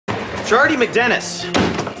Chardee MacDennis,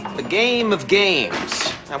 the game of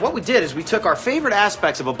games. Now, what we did is we took our favorite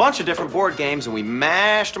aspects of a bunch of different board games and we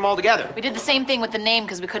mashed them all together. We did the same thing with the name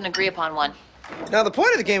because we couldn't agree upon one. Now, the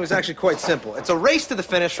point of the game is actually quite simple. It's a race to the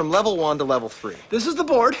finish from level 1 to level 3. This is the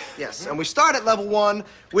board. Yes, and we start at level 1,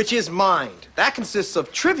 which is mind. That consists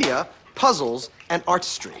of trivia, puzzles, and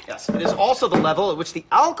artistry. Yes, it is also the level at which the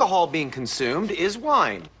alcohol being consumed is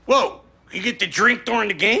wine. Whoa, you get to drink during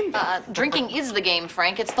the game? Drinking is the game,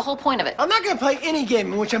 Frank. It's the whole point of it. I'm not going to play any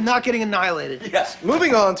game in which I'm not getting annihilated. Yes.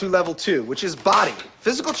 Moving on to level 2, which is body.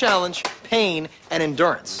 Physical challenge, pain, and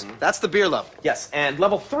endurance. That's the beer level. Yes, and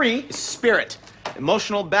level 3 is spirit.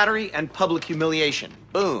 Emotional battery and public humiliation.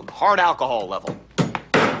 Boom, hard alcohol level.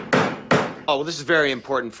 Oh, well, this is very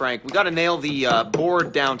important, Frank. We got to nail the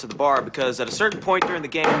board down to the bar because at a certain point during the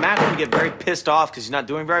game, Matt's going to get very pissed off because he's not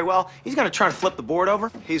doing very well. He's going to try to flip the board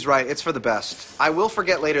over. He's right, it's for the best. I will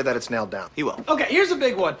forget later that it's nailed down. He will. Okay, here's a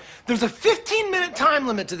big one. There's a 15-minute time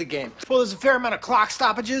limit to the game. Well, there's a fair amount of clock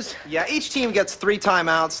stoppages. Yeah, each team gets 3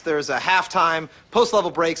 timeouts. There's a halftime,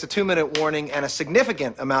 post-level breaks, a 2-minute warning, and a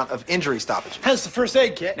significant amount of injury stoppages. Hence the first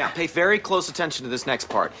aid kit. Now, pay very close attention to this next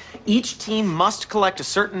part. Each team must collect a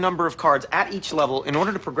certain number of cards at each level in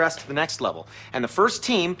order to progress to the next level. And the first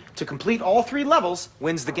team to complete all 3 levels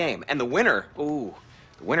wins the game. And the winner, the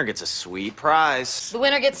winner gets a sweet prize. The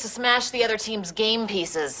winner gets to smash the other team's game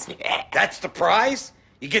pieces. Yeah, that's the prize?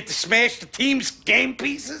 You get to smash the team's game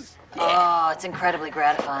pieces? Oh, it's incredibly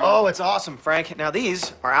gratifying. Oh, it's awesome, Frank. Now,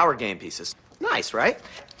 these are our game pieces. Nice, right?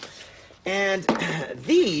 And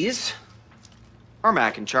these are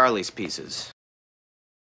Mac and Charlie's pieces.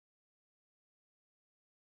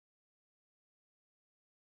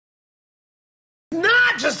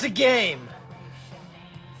 Not just a game.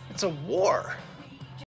 It's a war.